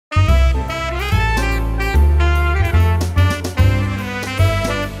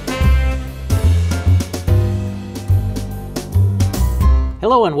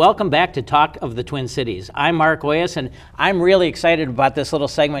Hello and welcome back to Talk of the Twin Cities. I'm Mark Oyas, and I'm really excited about this little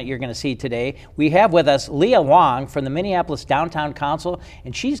segment you're going to see today. We have with us Leah Wong from the Minneapolis Downtown Council,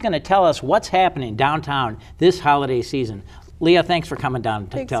 and she's going to tell us what's happening downtown this holiday season. Leah, thanks for coming down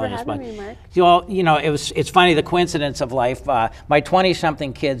to telling us about it. Thanks for having me, Mark. Well, you know, it's funny, the coincidence of life. My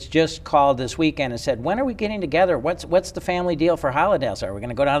 20-something kids just called this weekend and said, when are we getting together? What's the family deal for Holidazzle? Are we going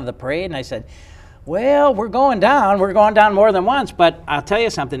to go down to the parade? And I said, well, we're going down. We're going down more than once, but I'll tell you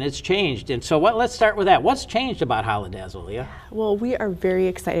something, it's changed. And so let's start with that. What's changed about Holidazzle, Leah? Well, we are very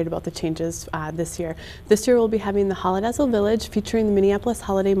excited about the changes this year. This year we'll be having the Holidazzle Village featuring the Minneapolis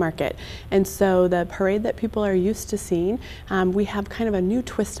Holiday Market. And so the parade that people are used to seeing, we have kind of a new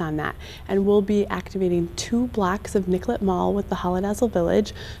twist on that. And we'll be activating 2 blocks of Nicollet Mall with the Holidazzle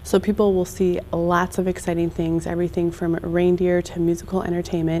Village. So people will see lots of exciting things, everything from reindeer to musical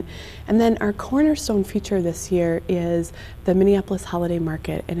entertainment. And then our cornerstone feature this year is the Minneapolis Holiday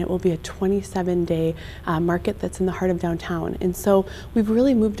Market, and it will be a 27-day market that's in the heart of downtown. And so we've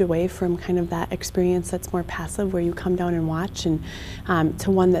really moved away from kind of that experience that's more passive where you come down and watch, and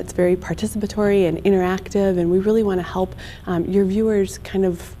to one that's very participatory and interactive, and we really want to help your viewers kind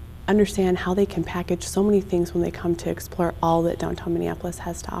of understand how they can package so many things when they come to explore all that downtown Minneapolis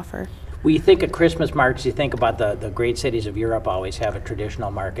has to offer. When you think of Christmas markets, you think about the great cities of Europe always have a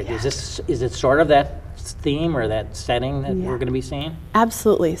traditional market. Yeah. Is it sort of that theme or that setting that we're going to be seeing?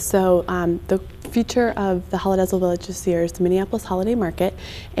 Absolutely. So the feature of the Holidazzle Village this year is the Minneapolis Holiday Market,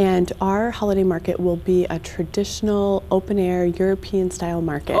 and our holiday market will be a traditional open-air European style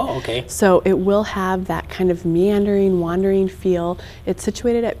market. Oh, okay. So it will have that kind of meandering, wandering feel. It's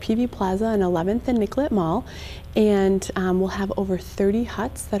situated at PV Plaza on 11th and Nicollet Mall, and we'll have over 30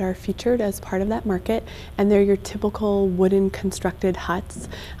 huts that are featured as part of that market, and they're your typical wooden constructed huts,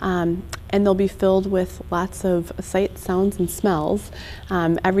 and they'll be filled with lots of sights, sounds, and smells.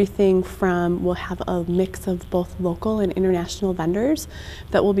 Everything from, we'll have a mix of both local and international vendors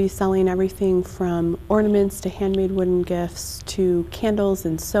that will be selling everything from ornaments to handmade wooden gifts to candles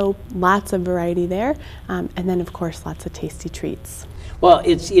and soap, lots of variety there, and then of course lots of tasty treats. Well,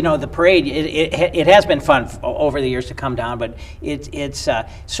 it's, you know, the parade, it has been fun over the years to come down, but it's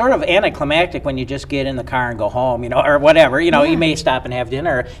sort of anticlimactic when you just get in the car and go home, you know, or whatever. You know, you may stop and have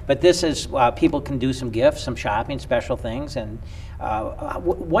dinner, but this is, people can do some gifts, some shopping, special things. And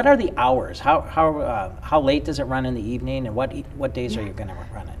what are the hours? How late does it run in the evening, and what days are you going to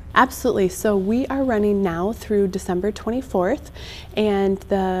run it? Absolutely. So we are running now through December 24th, and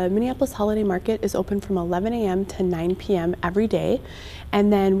the Minneapolis Holiday Market is open from 11 a.m. to 9 p.m. every day.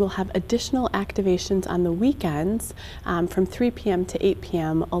 And then we'll have additional activations on the weekends from 3 p.m. to 8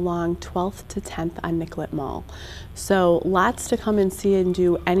 p.m. along 12th to 10th on Nicollet Mall. So lots to come and see and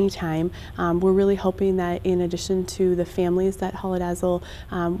do anytime. We're really hoping that in addition to the families that Holidazzle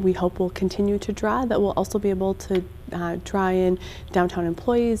we hope will continue to draw, that we'll also be able to draw in downtown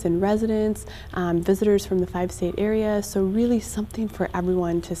employees and residents, visitors from the 5-state area. So really something for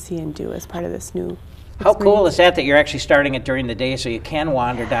everyone to see and do as part of this new How cool is that you're actually starting it during the day so you can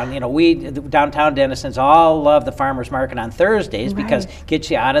wander down? You know, we downtown denizens all love the farmers market on Thursdays because it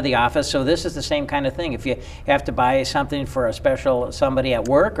gets you out of the office. So this is the same kind of thing. If you have to buy something for a special somebody at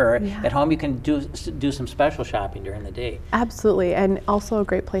work or at home, you can do some special shopping during the day. Absolutely, and also a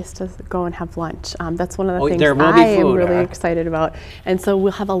great place to go and have lunch. That's one of the things there will be I food, am really excited about. And so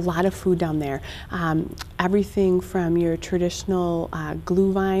we'll have a lot of food down there. Everything from your traditional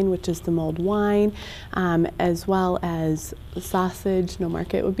glühwein, which is the mulled wine, as well as sausage. No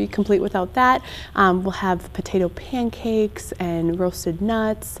market would be complete without that. We'll have potato pancakes and roasted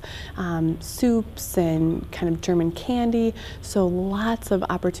nuts, soups and kind of German candy. So lots of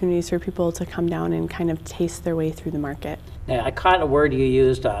opportunities for people to come down and kind of taste their way through the market. Now, I caught a word you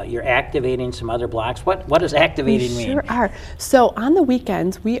used, you're activating some other blocks. What does activating mean? Sure are. So on the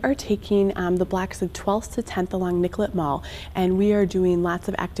weekends, we are taking the blocks of 12th to 10th along Nicollet Mall, and we are doing lots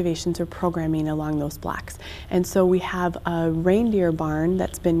of activations or programming along those blocks. And so we have a reindeer barn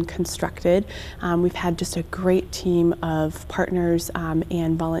that's been constructed. We've had just a great team of partners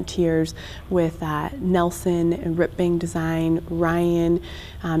and volunteers with Nelson and Rip Bang Design, Ryan,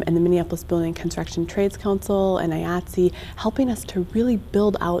 and the Minneapolis Building and Construction Trades Council and IATSE, helping us to really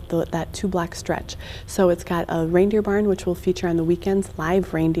build out that 2-block stretch. So it's got a reindeer barn, which will feature on the weekends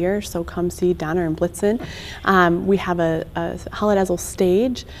live reindeer, so come see Donner and Blitzen. We have a Holidazzle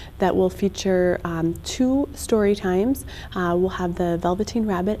stage that will feature 2 story times. We'll have the Velveteen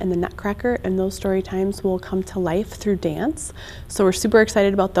Rabbit and the Nutcracker, and those story times will come to life through dance. So we're super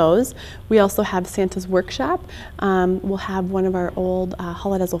excited about those. We also have Santa's Workshop. We'll have one of our old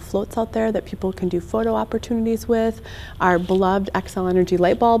Holidazzle floats out there that people can do photo opportunities with. Our beloved XL Energy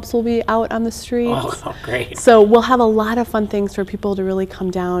light bulbs will be out on the streets. Oh, great. So we'll have a lot of fun things for people to really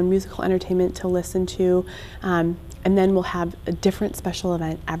come down, musical entertainment to listen to, and then we'll have a different special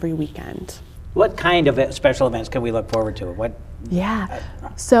event every weekend. What kind of special events can we look forward to? Yeah,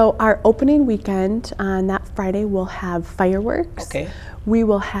 so our opening weekend on that Friday we'll have fireworks. Okay. We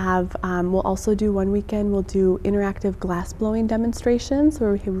will have, we'll also do one weekend, we'll do interactive glass blowing demonstrations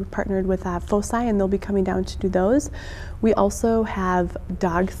where we've partnered with Foci, and they'll be coming down to do those. We also have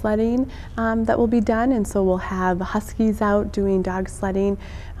dog sledding that will be done, and so we'll have huskies out doing dog sledding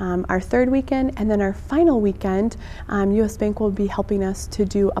our third weekend, and then our final weekend, US Bank will be helping us to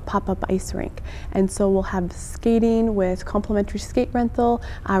do a pop-up ice rink. And so we'll have skating with complimentary skate rental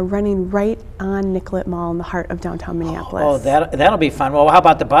running right on Nicollet Mall in the heart of downtown Minneapolis. Oh, that'll be fun. Well, how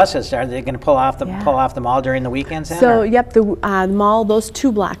about the buses? Are they going to pull off the mall during the weekends? Then, so, yep, the mall, those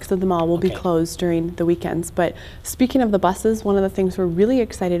 2 blocks of the mall will be closed during the weekends. But speaking of the buses, one of the things we're really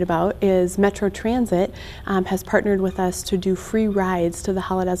excited about is Metro Transit has partnered with us to do free rides to the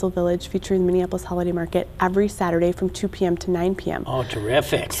Holidazzle Village featuring the Minneapolis Holiday Market every Saturday from 2 p.m. to 9 p.m. Oh,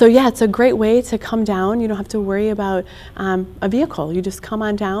 terrific. So yeah, it's a great way to come down. You don't have to worry about a vehicle. You just come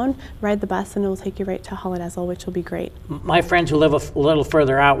on down, ride the bus, and it will take you right to Holidazzle, which will be great. My friends who live a little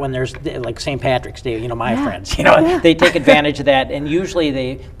further out, when there's like St. Patrick's Day, my friends, they take advantage of that, and usually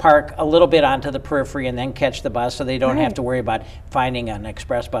they park a little bit onto the periphery and then catch the bus, so they don't have to worry about finding an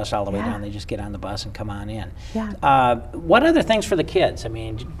express bus all the way down. They just get on the bus and come on in. Yeah. What other things for the kids?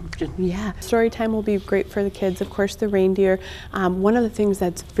 Yeah, story time will be great for the kids. Of course, the reindeer. One of the things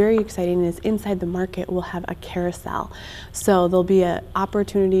that's very exciting is inside the market we'll have a carousel. So there'll be an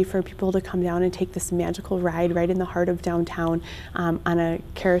opportunity for people to come down and take this magical ride right in the heart of downtown on a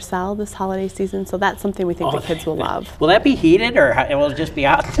carousel this holiday season. So that's something we think the kids will love. Will that be heated, or it will just be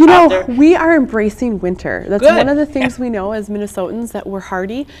out there? We are embracing winter. That's one of the things we know as Minnesotans, that we're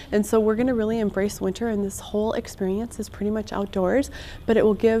hardy, and so we're going to really embrace winter, and this whole experience is pretty much outdoors, but it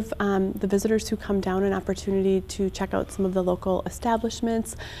will give the visitors who come down an opportunity to check out some of the local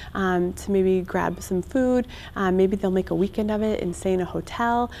establishments, to maybe grab some food. Maybe they'll make a weekend of it and stay in a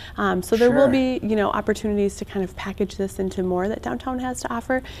hotel. So there will be, opportunities to kind of package this into more that downtown has to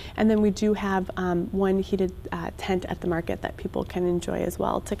offer. And then we do have one heated tent at the market that people can enjoy as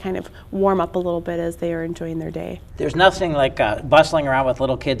well, to kind of warm up a little bit as they are enjoying their day. There's nothing like bustling around with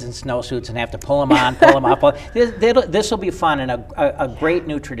little kids in snowsuits and have to pull them on, pull them up. This will be fun, and a great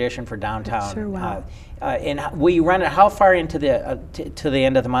new tradition for downtown. Sure will. And will you run it? How far into the to the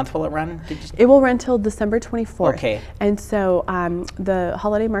end of the month will it run? It will run till December 24th. Okay. And so the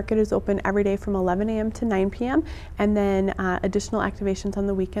holiday market is open every day from 11 a.m. to 9 p.m. and then additional activations on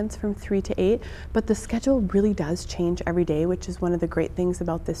the weekends from 3 to 8. But the schedule really does change every day, which is one of the great things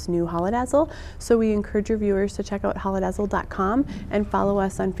about this new Holidazzle. So we encourage your viewers to check out holidazzle.com and follow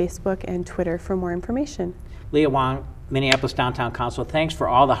us on Facebook and Twitter for more information. Leah Wong, Minneapolis Downtown Council, thanks for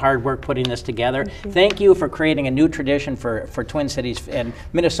all the hard work putting this together. Thank you for creating a new tradition for Twin Cities and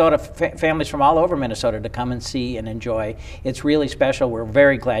Minnesota, families from all over Minnesota to come and see and enjoy. It's really special. We're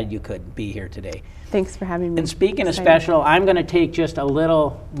very glad you could be here today. Thanks for having me. And speaking of special, I'm going to take just a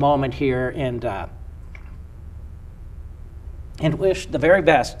little moment here and wish the very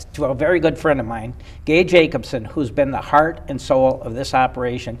best to a very good friend of mine, Gay Jacobson, who's been the heart and soul of this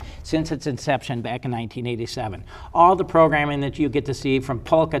operation since its inception back in 1987. All the programming that you get to see, from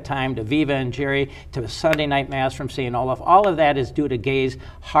Polka Time to Viva and Jerry to Sunday Night Mass from St. Olaf, all of that is due to Gay's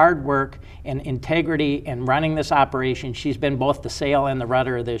hard work and integrity in running this operation. She's been both the sail and the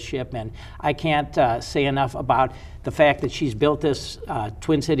rudder of this ship, and I can't say enough about the fact that she's built this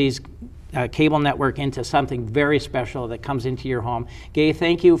Twin Cities cable network into something very special that comes into your home. Gay,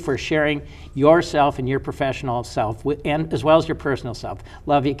 thank you for sharing yourself and your professional self, and as well as your personal self.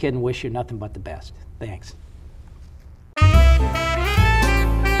 Love you, kid, and wish you nothing but the best. Thanks.